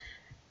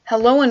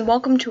Hello and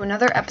welcome to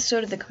another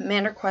episode of the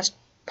Commander Quest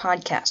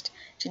podcast.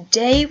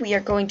 Today we are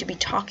going to be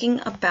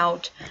talking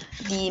about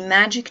the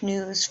magic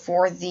news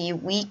for the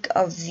week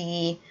of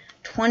the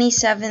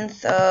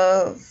 27th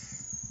of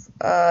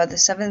the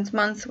 7th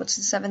month. What's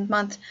the 7th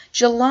month?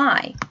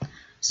 July.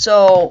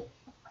 So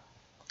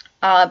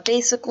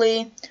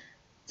basically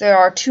there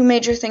are two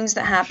major things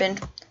that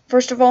happened.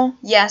 First of all,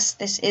 yes,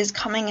 this is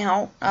coming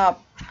out,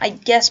 I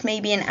guess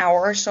maybe an hour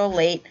or so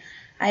late.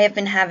 I have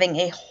been having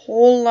a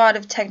whole lot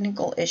of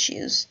technical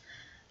issues.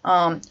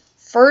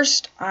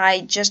 First, I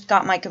just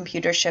got my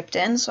computer shipped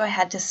in, so I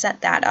had to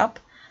set that up.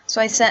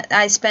 So I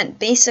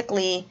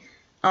basically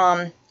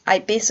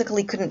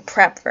couldn't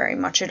prep very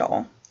much at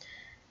all.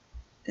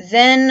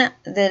 Then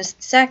the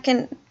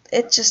second,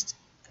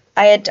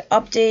 I had to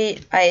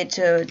update, I had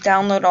to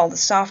download all the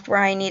software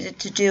I needed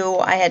to do,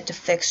 I had to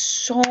fix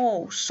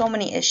so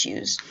many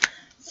issues.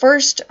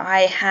 First,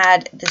 I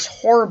had this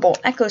horrible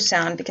echo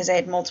sound because I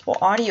had multiple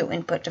audio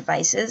input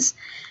devices,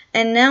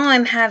 and now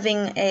I'm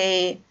having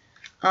a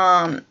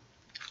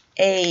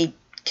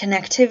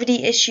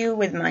connectivity issue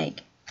with my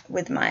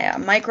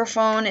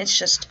microphone.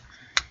 It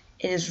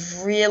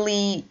is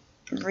really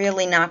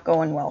not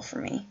going well for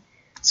me.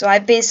 So I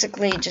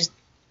basically just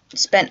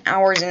spent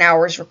hours and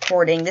hours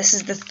recording. This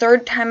is the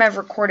third time I've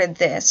recorded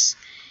this,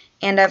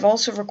 and I've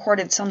also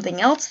recorded something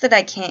else that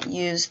I can't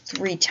use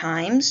 3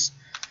 times.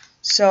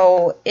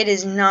 So it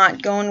is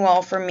not going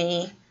well for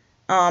me,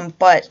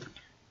 but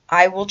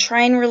I will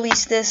try and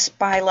release this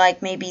by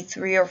like maybe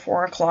 3 or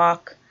 4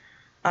 o'clock.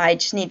 I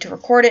just need to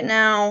record it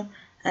now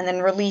and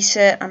then release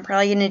it. I'm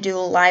probably going to do a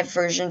live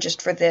version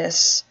just for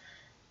this,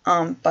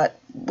 but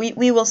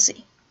we will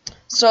see.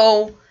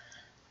 So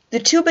the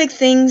two big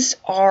things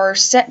are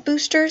set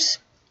boosters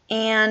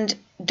and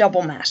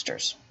double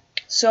masters.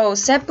 So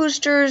set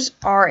boosters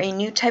are a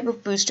new type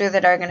of booster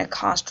that are going to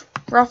cost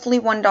roughly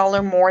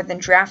 $1 more than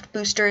draft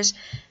boosters,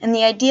 and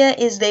the idea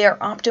is they are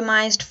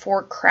optimized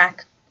for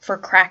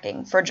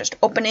cracking, for just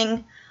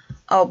opening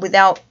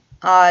without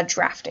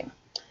drafting.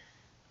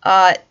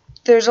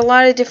 There's a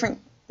lot of different.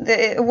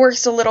 It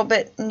works a little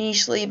bit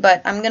nichely,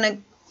 but I'm going to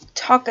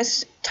talk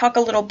a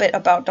little bit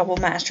about double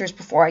masters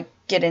before I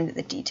get into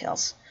the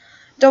details.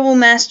 Double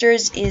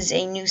Masters is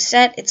a new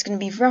set. It's going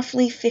to be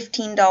roughly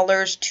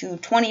 $15 to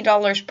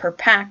 $20 per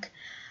pack,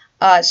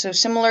 so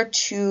similar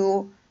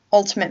to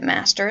Ultimate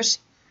Masters.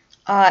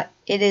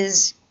 It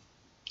is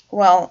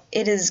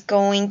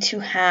going to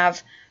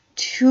have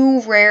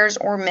 2 rares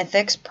or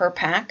mythics per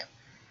pack,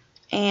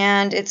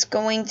 and it's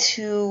going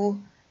to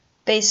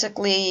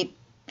basically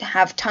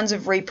have tons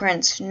of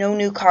reprints, no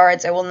new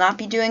cards. I will not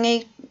be doing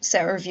a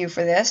set review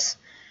for this.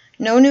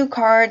 No new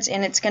cards,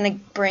 and it's going to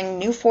bring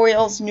new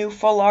foils, new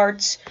full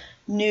arts,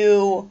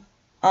 new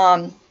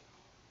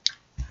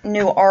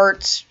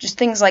arts, just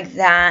things like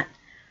that.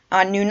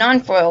 New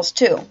non-foils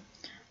too.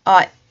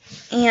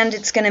 And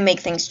it's going to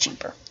make things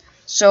cheaper.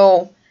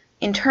 So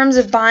in terms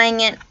of buying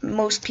it,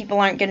 most people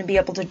aren't going to be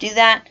able to do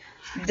that.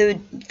 The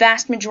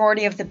vast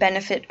majority of the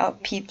benefit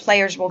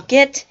players will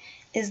get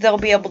is they'll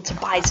be able to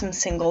buy some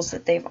singles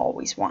that they've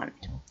always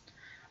wanted.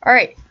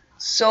 Alright,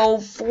 so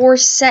for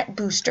set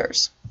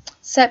boosters.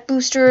 Set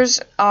boosters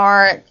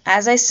are,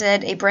 as I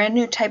said, a brand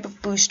new type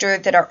of booster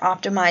that are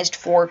optimized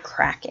for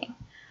cracking.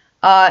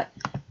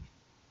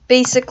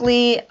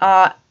 Basically,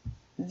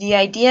 the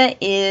idea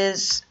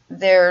is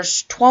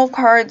there's 12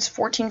 cards,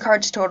 14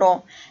 cards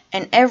total,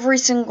 and every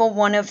single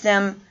one of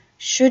them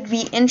should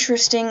be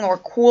interesting or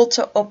cool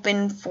to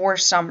open for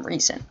some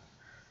reason.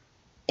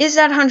 Is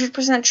that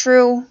 100%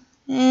 true?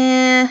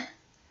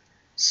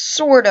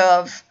 Sort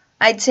of.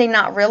 I'd say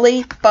not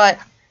really, but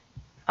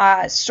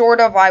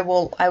sort of I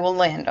will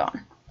land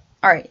on.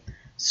 Alright,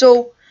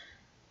 so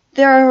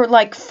there are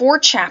like 4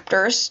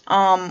 chapters,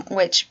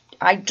 which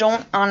I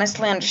don't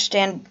honestly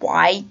understand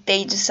why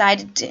they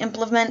decided to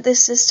implement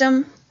this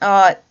system.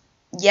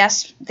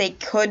 Yes, they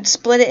could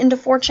split it into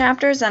 4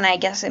 chapters, and I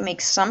guess it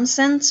makes some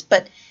sense,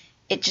 but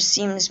it just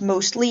seems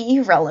mostly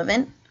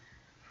irrelevant.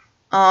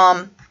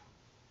 Yeah,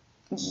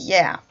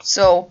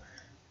 so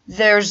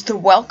there's the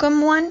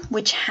welcome one,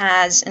 which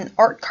has an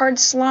art card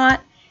slot,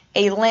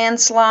 a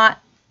land slot,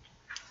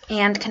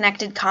 and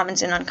connected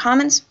commons and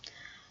uncommons.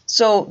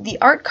 So the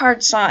art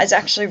card slot is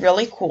actually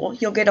really cool.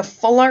 You'll get a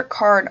full art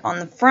card on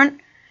the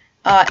front,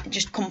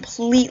 just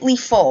completely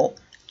full,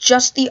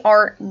 just the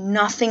art,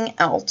 nothing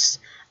else.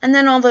 And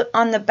then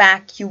on the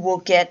back you will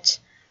get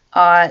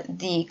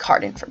the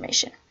card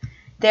information.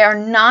 They are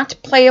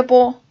not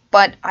playable,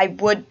 but I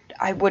would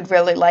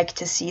really like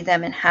to see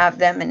them and have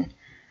them, and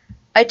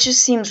it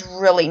just seems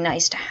really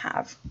nice to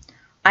have.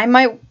 I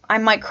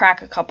might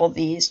crack a couple of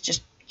these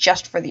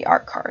just for the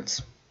art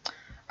cards.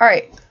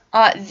 Alright,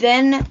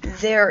 then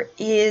there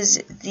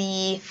is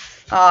the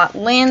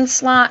land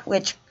slot,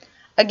 which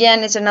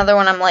again is another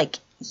one I'm like,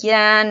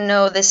 yeah,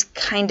 no, this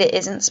kinda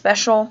isn't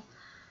special.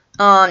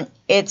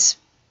 It's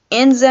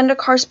in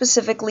Zendikar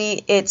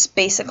specifically, it's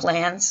basic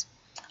lands.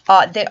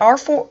 They are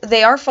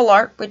full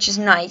art, which is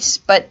nice,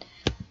 but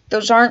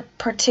those aren't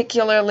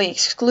particularly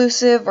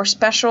exclusive or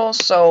special,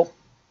 so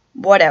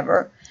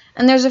whatever.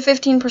 and there's a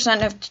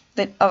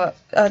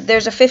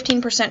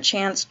 15%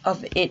 chance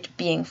of it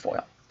being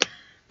foil.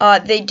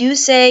 They do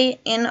say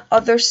in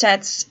other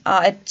sets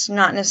it's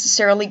not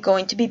necessarily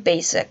going to be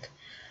basic,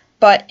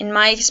 but in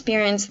my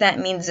experience that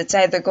means it's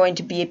either going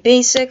to be a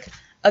basic,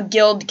 a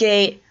guild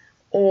gate,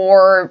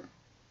 or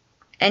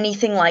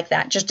anything like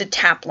that, just a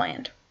tap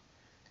land.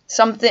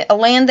 A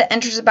land that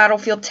enters the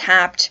battlefield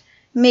tapped.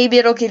 Maybe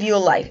it'll give you a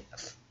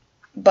life,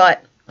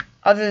 but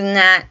other than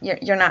that,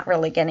 you're not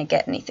really going to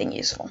get anything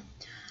useful.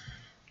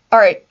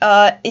 Alright,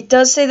 it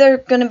does say they're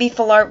going to be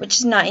full art, which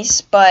is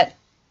nice, but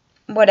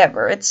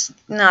whatever, it's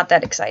not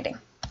that exciting.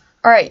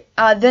 Alright,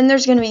 then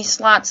there's going to be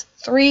slots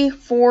 3,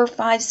 4,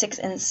 5, 6,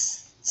 and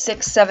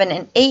 6, 7,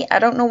 and 8. I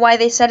don't know why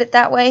they said it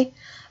that way,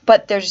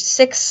 but there's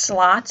 6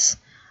 slots,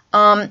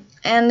 and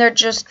they're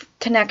just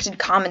connected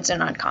commons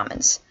and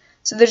uncommons.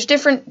 So there's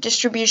different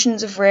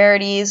distributions of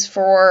rarities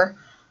for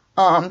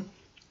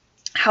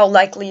how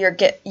likely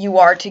you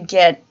are to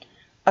get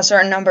a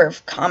certain number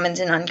of commons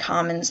and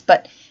uncommons,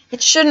 but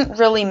it shouldn't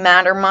really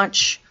matter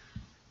much.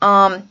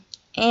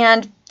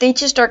 And they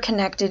just are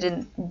connected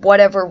in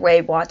whatever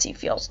way WotC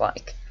feels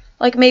like.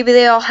 Like maybe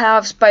they all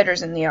have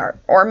spiders in the art,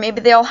 or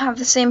maybe they all have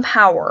the same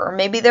power, or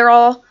maybe they're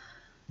all,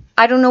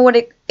 I don't know what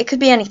it could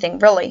be anything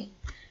really.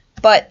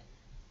 But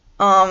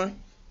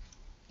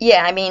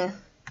yeah, I mean,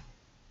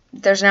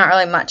 there's not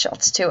really much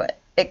else to it.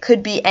 It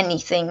could be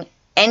anything,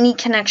 any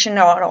connection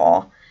at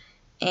all,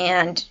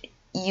 and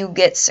you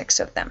get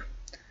 6 of them.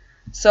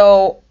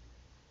 So,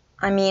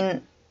 I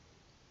mean,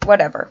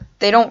 whatever.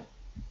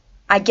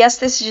 I guess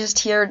this is just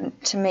here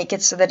to make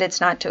it so that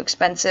it's not too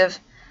expensive,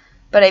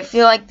 but I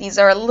feel like these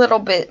are a little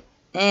bit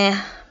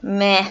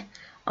meh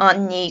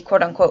on the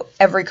quote-unquote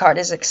every card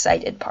is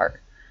exciting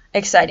part.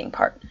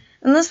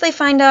 Unless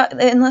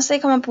they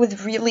come up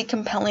with really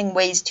compelling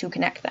ways to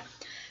connect them.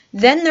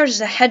 Then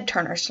there's a head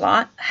turner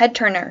slot,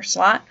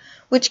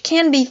 which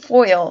can be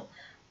foil,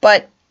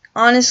 but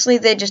honestly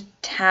they just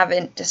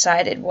haven't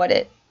decided what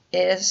it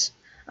is.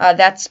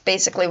 That's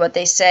basically what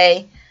they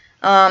say.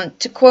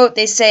 To quote,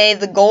 they say,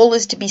 the goal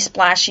is to be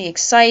splashy,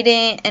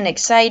 exciting.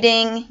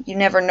 You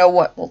never know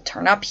what will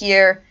turn up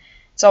here.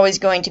 It's always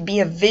going to be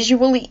a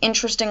visually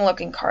interesting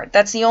looking card.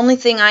 That's the only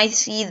thing I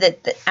see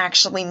that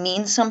actually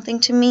means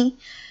something to me.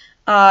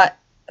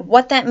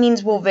 What that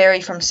means will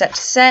vary from set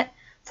to set.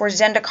 For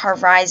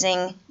Zendikar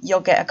Rising, you'll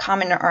get a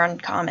common or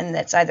uncommon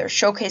that's either a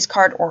showcase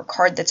card or a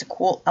card that's a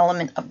cool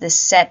element of this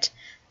set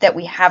that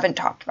we haven't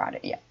talked about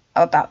yet.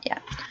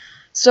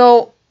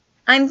 So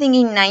I'm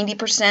thinking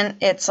 90%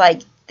 it's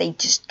like they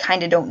just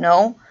kind of don't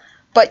know,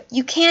 but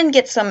you can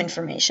get some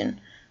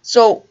information.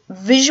 So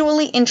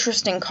visually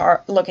interesting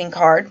looking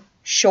card,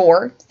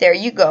 sure, there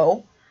you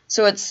go.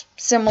 So it's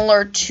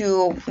similar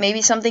to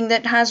maybe something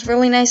that has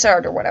really nice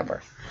art or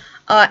whatever.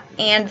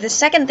 And the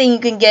second thing you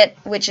can get,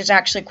 which is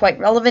actually quite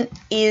relevant,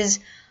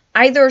 is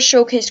either a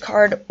showcase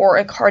card or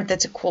a card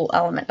that's a cool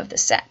element of the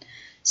set.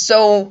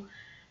 So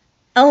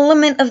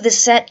element of the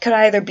set could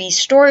either be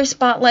story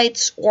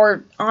spotlights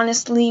or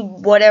honestly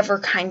whatever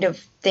kind of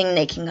thing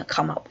they can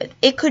come up with.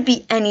 It could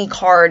be any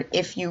card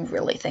if you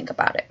really think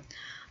about it.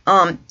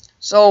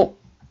 So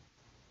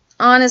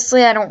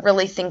honestly, I don't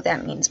really think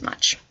that means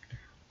much.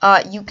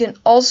 You can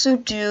also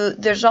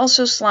there's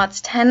also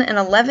slots 10 and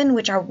 11,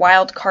 which are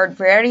wild card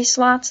rarity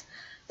slots.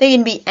 They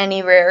can be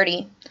any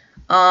rarity.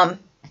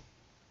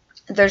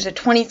 There's a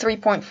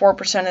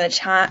 23.4% of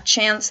the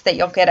chance that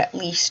you'll get at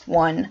least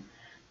one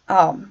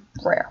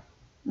rare.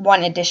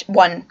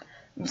 One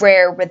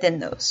rare within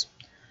those.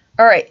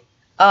 Alright,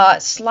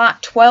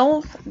 slot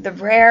 12, the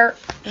rare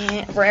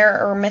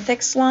or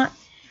mythic slot,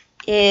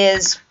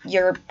 is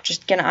you're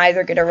just going to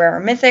either get a rare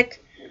or mythic.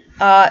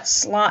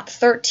 Slot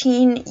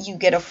 13, you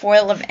get a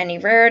foil of any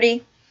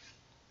rarity.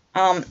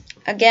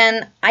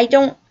 Again, I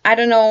don't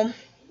know.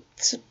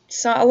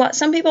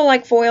 Some people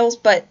like foils,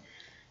 but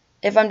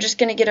if I'm just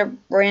gonna get a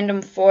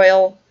random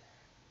foil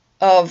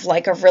of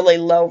like a really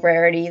low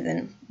rarity,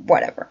 then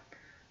whatever.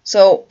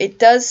 So it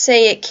does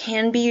say it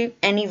can be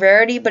any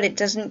rarity, but it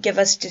doesn't give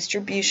us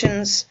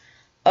distributions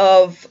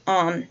of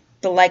the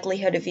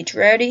likelihood of each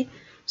rarity.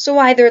 So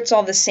either it's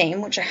all the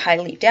same, which I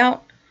highly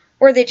doubt,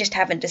 or they just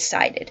haven't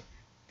decided.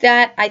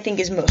 That, I think,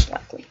 is most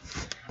likely.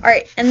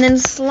 Alright, and then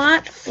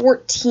slot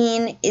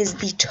 14 is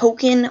the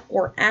token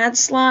or ad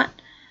slot.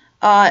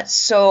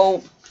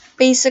 So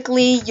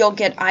basically, you'll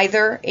get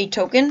either a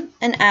token,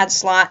 an ad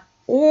slot,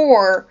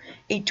 or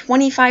a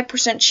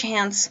 25%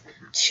 chance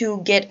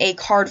to get a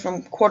card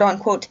from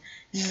quote-unquote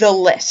the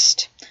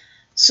list.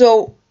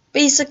 So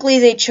basically,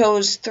 they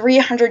chose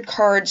 300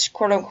 cards,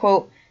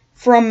 quote-unquote,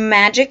 from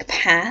Magic's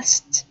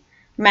past,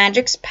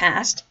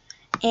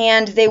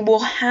 and they will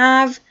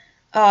have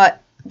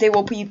they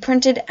will be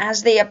printed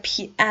as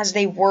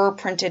they were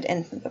printed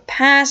in the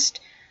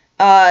past.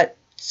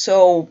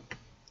 So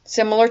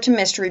similar to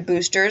mystery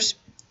boosters,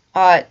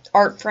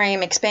 art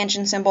frame,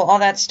 expansion symbol, all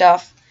that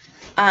stuff.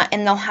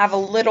 And they'll have a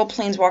little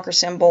planeswalker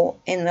symbol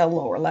in the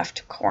lower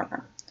left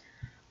corner.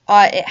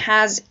 It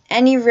has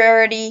any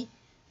rarity,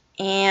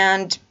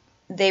 and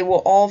they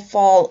will all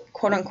fall,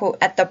 quote unquote,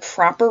 at the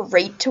proper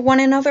rate to one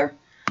another.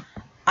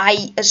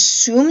 I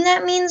assume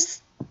that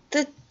means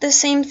the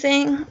same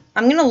thing.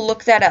 I'm gonna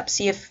look that up,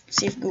 see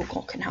if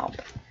Google can help.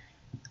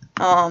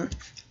 I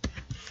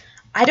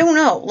don't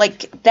know.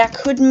 Like, that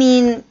could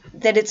mean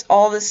that it's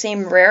all the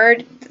same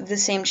rarity, the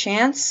same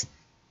chance.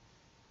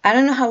 I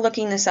don't know how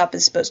looking this up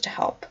is supposed to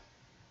help.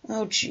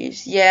 Oh,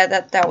 jeez. Yeah,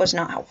 that was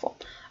not helpful.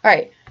 All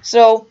right,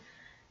 so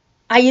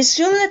I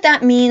assume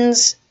that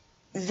means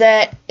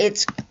that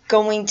it's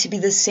going to be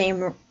the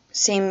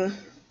same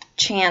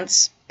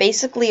chance,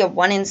 basically a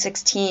 1 in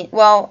 16.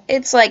 Well,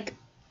 it's like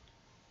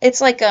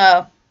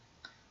a,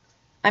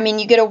 I mean,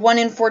 you get a 1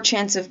 in 4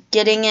 chance of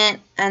getting it,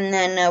 and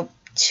then a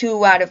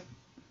 2 out of,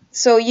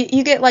 so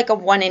you get like a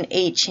 1 in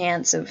 8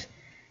 chance of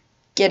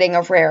getting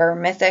a rare or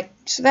mythic,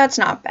 so that's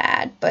not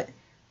bad, but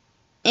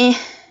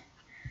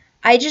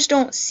I just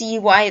don't see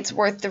why it's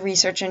worth the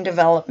research and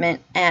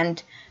development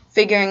and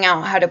figuring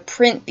out how to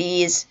print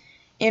these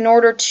in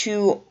order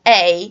to,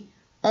 A,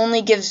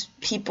 only gives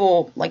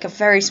people like a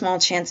very small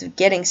chance of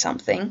getting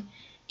something,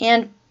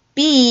 and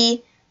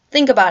B,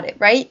 think about it,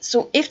 right?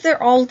 So if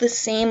they're all the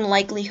same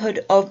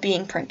likelihood of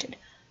being printed,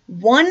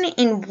 1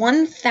 in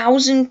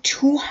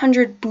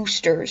 1,200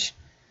 boosters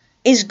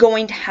is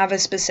going to have a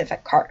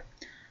specific card.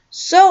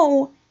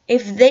 So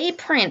if they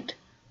print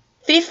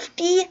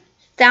 50,000,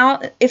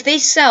 if they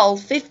sell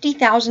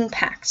 50,000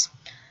 packs,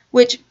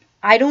 which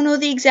I don't know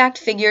the exact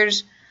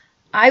figures,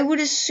 I would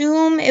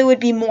assume it would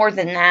be more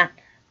than that,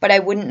 but I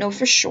wouldn't know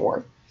for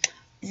sure,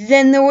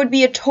 then there would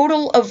be a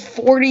total of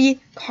 40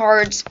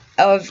 cards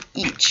of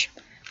each.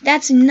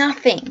 That's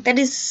nothing. That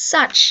is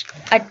such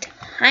a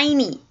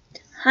tiny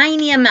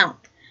amount.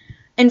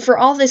 And for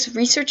all this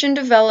research and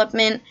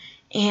development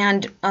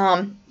and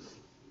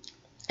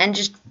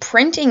just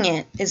printing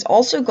it is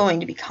also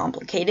going to be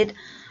complicated.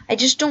 I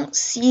just don't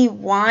see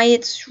why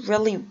it's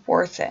really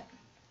worth it.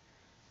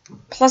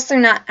 Plus, they're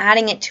not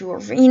adding it to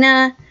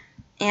Arena,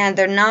 and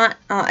they're not,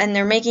 and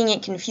they're making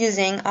it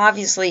confusing.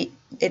 Obviously,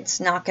 it's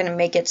not going to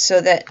make it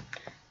so that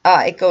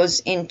it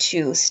goes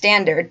into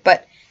Standard,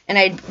 but,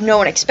 and no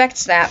one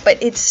expects that,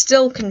 but it's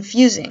still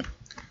confusing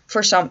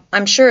for some.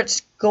 I'm sure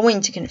it's going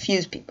to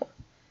confuse people.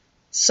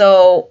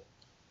 So,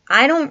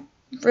 I don't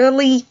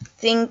really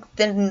think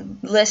the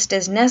list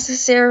is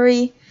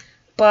necessary,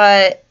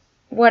 but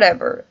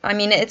whatever. I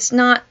mean, it's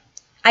not,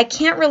 I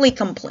can't really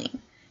complain.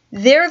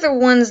 They're the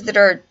ones that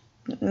are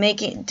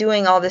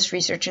doing all this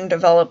research and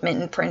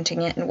development and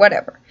printing it and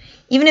whatever.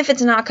 Even if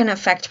it's not going to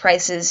affect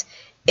prices,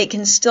 it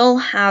can still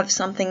have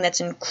something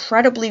that's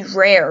incredibly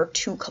rare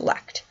to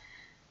collect.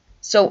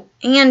 So,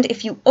 and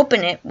if you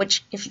open it,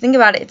 which if you think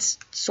about it, it's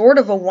sort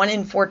of a 1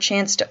 in 4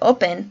 chance to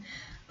open,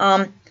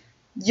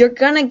 you're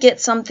going to get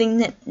something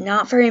that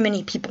not very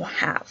many people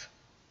have.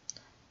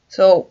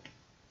 So,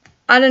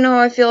 I don't know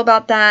how I feel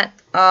about that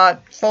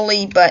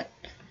fully, but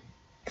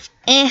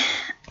I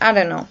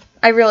don't know.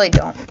 I really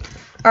don't.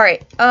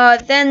 Alright,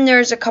 then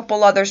there's a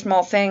couple other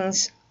small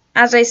things.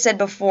 As I said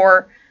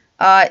before,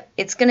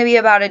 it's going to be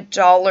about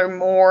 $1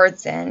 more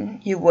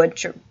than you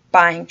would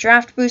buying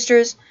draft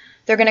boosters.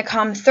 They're going to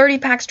come 30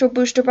 packs to a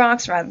booster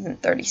box rather than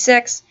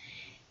 36,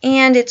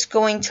 and it's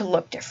going to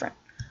look different.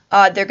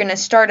 They're going to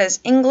start as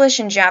English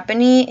and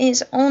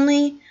Japanese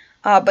only,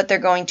 but they're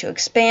going to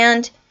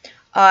expand.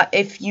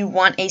 If you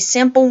want a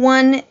sample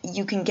one,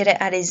 you can get it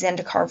at a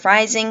Zendikar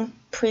Rising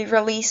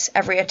pre-release.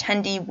 Every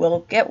attendee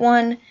will get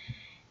one.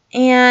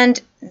 And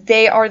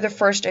they are the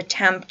first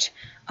attempt.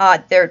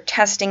 They're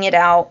testing it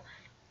out,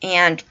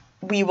 and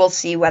we will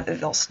see whether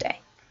they'll stay.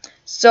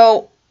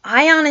 So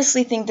I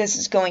honestly think this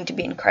is going to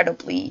be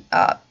incredibly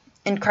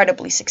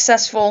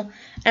successful,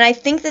 and I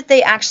think that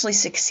they actually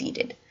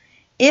succeeded.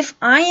 If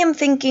I am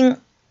thinking,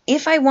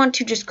 if I want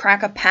to just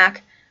crack a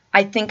pack,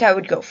 I think I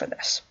would go for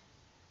this.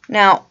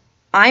 Now,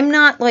 I'm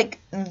not like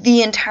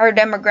the entire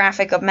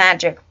demographic of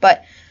Magic,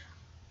 but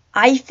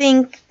I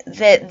think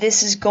that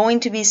this is going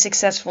to be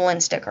successful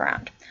and stick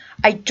around.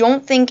 I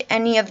don't think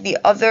any of the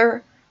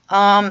other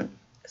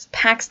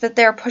packs that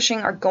they're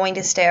pushing are going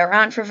to stay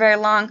around for very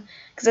long,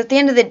 because at the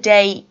end of the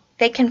day,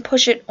 they can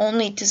push it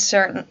only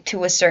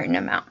to a certain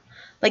amount.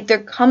 Like, there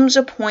comes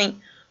a point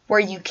where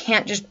you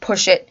can't just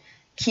push it,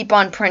 keep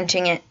on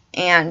printing it,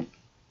 and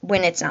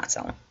when it's not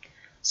selling.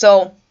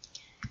 So,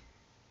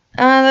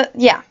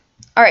 yeah.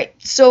 Alright,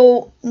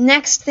 so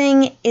next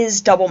thing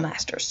is Double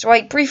Masters. So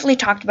I briefly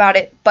talked about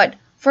it, but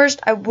first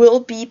I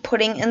will be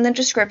putting in the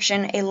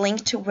description a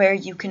link to where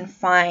you can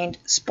find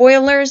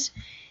spoilers,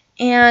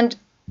 and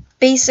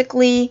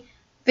basically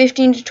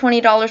 $15 to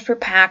 $20 per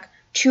pack,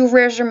 2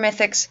 rares or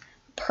mythics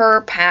per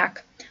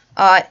pack.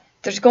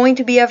 There's going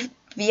to be a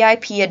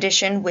VIP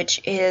edition, which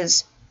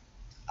is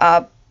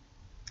going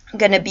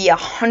to be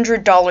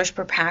 $100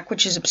 per pack,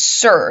 which is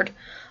absurd.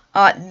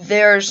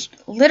 There's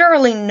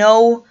literally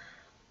no...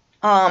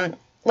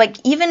 like,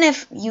 even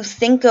if you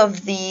think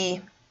of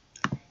the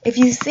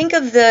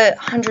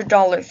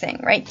 $100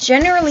 thing, right?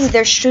 Generally,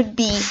 there should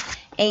be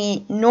a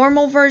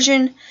normal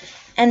version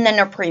and then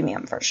a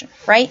premium version,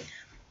 right?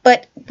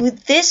 But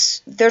with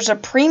this, there's a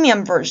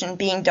premium version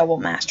being Double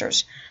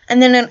Masters,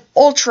 and then an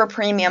ultra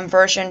premium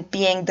version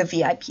being the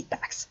VIP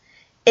packs.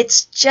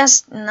 It's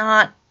just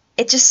not,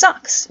 it just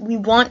sucks. We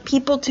want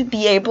people to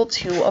be able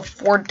to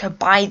afford to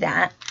buy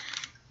that.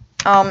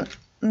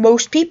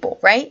 Most people,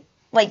 right?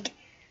 Like,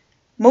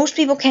 most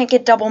people can't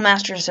get Double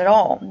Masters at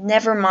all.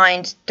 Never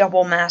mind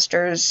Double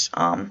Masters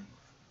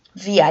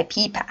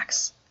VIP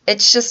packs. It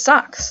just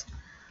sucks.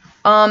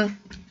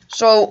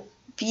 So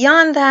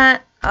beyond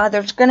that,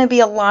 there's going to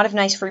be a lot of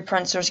nice free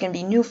prints. There's going to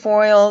be new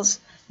foils,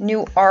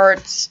 new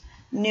arts,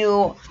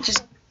 new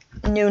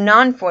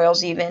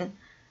non-foils even,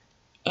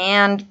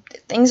 and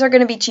things are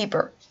going to be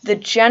cheaper. The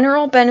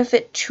general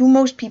benefit to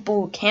most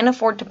people who can't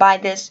afford to buy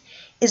this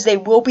is they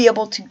will be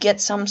able to get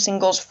some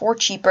singles for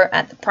cheaper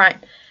at the Prime.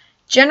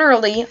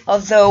 Generally,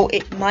 although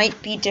it might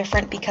be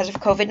different because of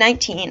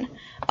COVID-19,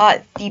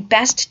 the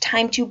best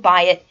time to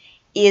buy it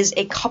is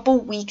a couple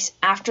weeks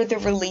after the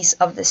release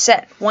of the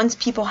set, once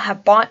people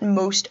have bought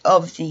most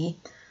of the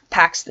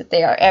packs that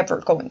they are ever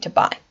going to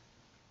buy.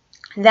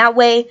 That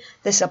way,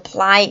 the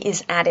supply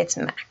is at its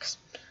max.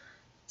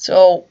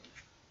 So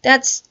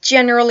that's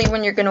generally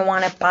when you're going to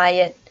want to buy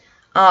it,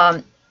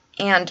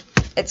 and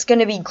it's going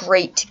to be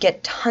great to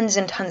get tons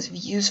and tons of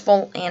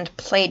useful and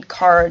played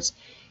cards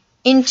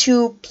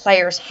into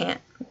players'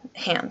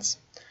 hands.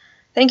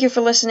 Thank you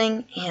for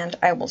listening, and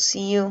I will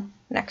see you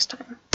next time.